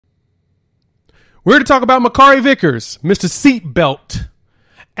We're to talk about Makari Vickers, Mr. Seatbelt,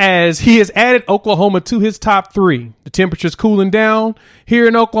 as he has added Oklahoma to his top three. The temperature's cooling down here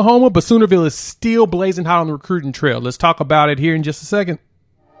in Oklahoma, but Soonerville is still blazing hot on the recruiting trail. Let's talk about it here in just a second.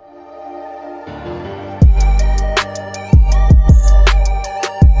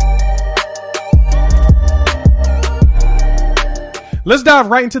 Let's dive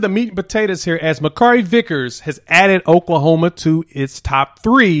right into the meat and potatoes here as Makari Vickers has added Oklahoma to its top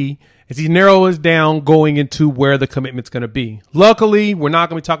three as he narrows down going into where the commitment's going to be. Luckily, we're not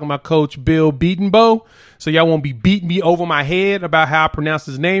going to be talking about Coach Bill Beatonbow, so y'all won't be beating me over my head about how I pronounced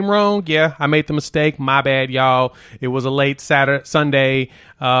his name wrong. Yeah, I made the mistake. My bad, y'all. It was a late Sunday,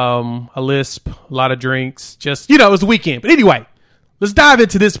 a lisp, a lot of drinks. Just, it was the weekend. But anyway, let's dive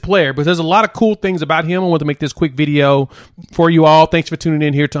into this player because there's a lot of cool things about him. I want to make this quick video for you all. Thanks for tuning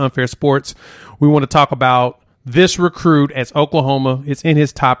in here to Unfair Sports. We want to talk about this recruit as Oklahoma is in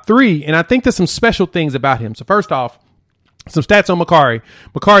his top three. And I think there's some special things about him. So first off, some stats on Makari.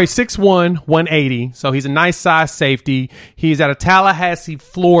 Makari 6'1", 180. So he's a nice size safety. He's out of Tallahassee,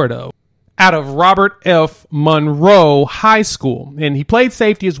 Florida, out of Robert F. Monroe High School. And he played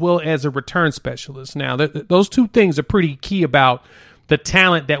safety as well as a return specialist. Now, those two things are pretty key about the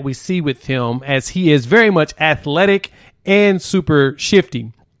talent that we see with him, as he is very much athletic and super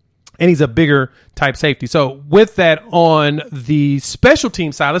shifty. And he's a bigger type safety. So with that, on the special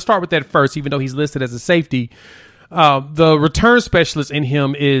team side, let's start with that first, even though he's listed as a safety. The return specialist in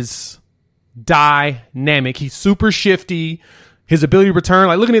him is dynamic. He's super shifty. His ability to return,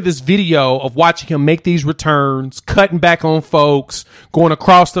 like looking at this video of watching him make these returns, cutting back on folks, going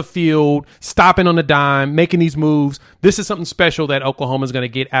across the field, stopping on the dime, making these moves. This is something special that Oklahoma's going to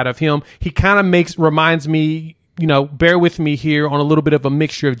get out of him. He kind of reminds me, bear with me here, on a little bit of a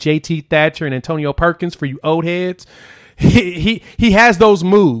mixture of JT Thatcher and Antonio Perkins for you old heads. He has those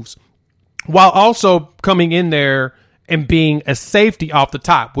moves while also coming in there and being a safety off the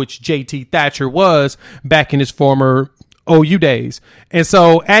top, which JT Thatcher was back in his former OU days. And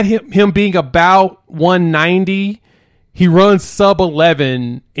so at him being about 190, he runs sub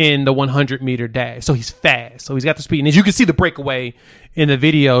 11 in the 100-meter dash. So he's fast. So he's got the speed. And as you can see the breakaway in the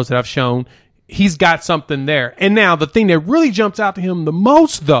videos that I've shown, he's got something there. And now the thing that really jumps out to him the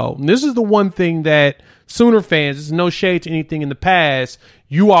most, though, and this is the one thing that Sooner fans, this is no shade to anything in the past,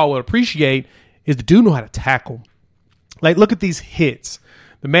 you all would appreciate, is the dude know how to tackle. Like, look at these hits.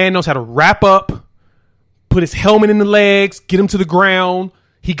 The man knows how to wrap up, put his helmet in the legs, get him to the ground.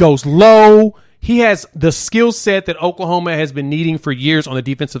 He goes low. He has the skill set that Oklahoma has been needing for years on the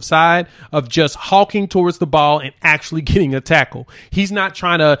defensive side of just hawking towards the ball and actually getting a tackle. He's not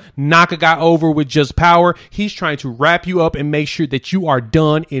trying to knock a guy over with just power. He's trying to wrap you up and make sure that you are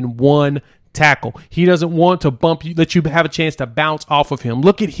done in one tackle. He doesn't want to bump you, let you have a chance to bounce off of him.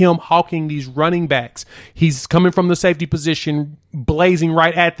 Look at him hawking these running backs. He's coming from the safety position, blazing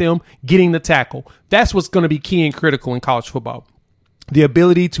right at them, getting the tackle. That's what's going to be key and critical in college football. The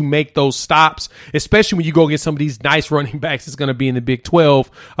ability to make those stops, especially when you go against some of these nice running backs, is going to be in the Big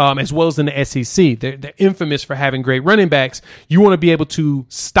 12, as well as in the SEC. They're infamous for having great running backs. You want to be able to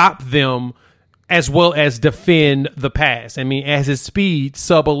stop them as well as defend the pass. I mean, as his speed,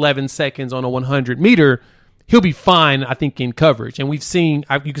 sub 11 seconds on a 100-meter, he'll be fine, I think, in coverage. And we've seen,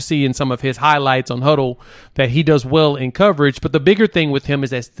 you can see in some of his highlights on Huddle that he does well in coverage. But the bigger thing with him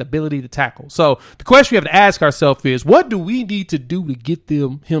is his ability to tackle. So the question we have to ask ourselves is, what do we need to do to get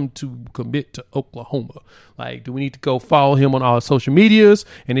him to commit to Oklahoma? Like, do we need to go follow him on all his social medias?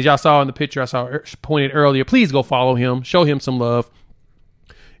 And as y'all saw in the picture I saw pointed earlier, please go follow him, show him some love.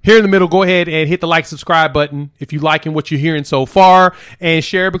 Here in the middle, go ahead and hit the like, subscribe button if you're liking what you're hearing so far, and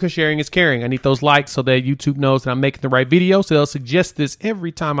share, because sharing is caring. I need those likes so that YouTube knows that I'm making the right video, so they'll suggest this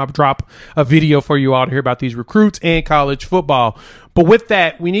every time I drop a video for you all to hear about these recruits and college football. But with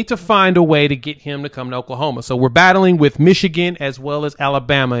that, we need to find a way to get him to come to Oklahoma. So we're battling with Michigan as well as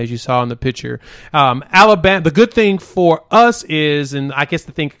Alabama, as you saw in the picture. Alabama, the good thing for us is, and I guess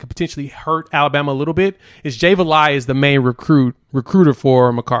the thing that could potentially hurt Alabama a little bit, is Jay Valai is the main recruiter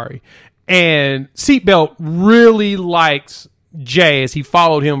for Makari. And Seatbelt really likes Jay, as he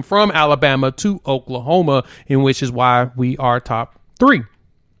followed him from Alabama to Oklahoma, in which is why we are top three.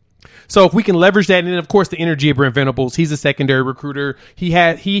 So if we can leverage that, and then of course the energy of Brent Venables, he's a secondary recruiter. He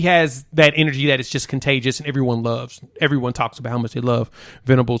has that energy that is just contagious, and everyone talks about how much they love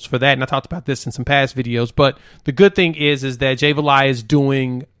Venables for that. And I talked about this in some past videos. But the good thing is that Jay Valai is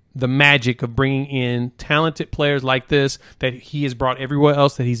doing the magic of bringing in talented players like this that he has brought everywhere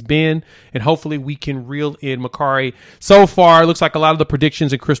else that he's been, and hopefully we can reel in Makari. So far, it looks like a lot of the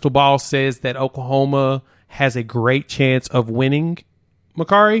predictions in Crystal Ball says that Oklahoma has a great chance of winning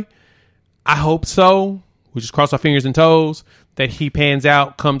Makari. I hope so. We just cross our fingers and toes that he pans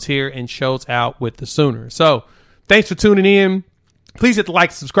out, comes here, and shows out with the Sooners. So thanks for tuning in. Please hit the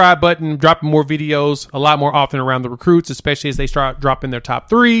like, subscribe button, dropping more videos a lot more often around the recruits, especially as they start dropping their top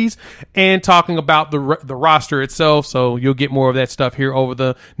threes and talking about the roster itself. So you'll get more of that stuff here over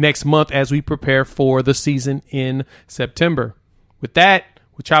the next month as we prepare for the season in September. With that,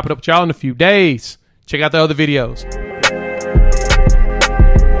 we'll chop it up with y'all in a few days. Check out the other videos.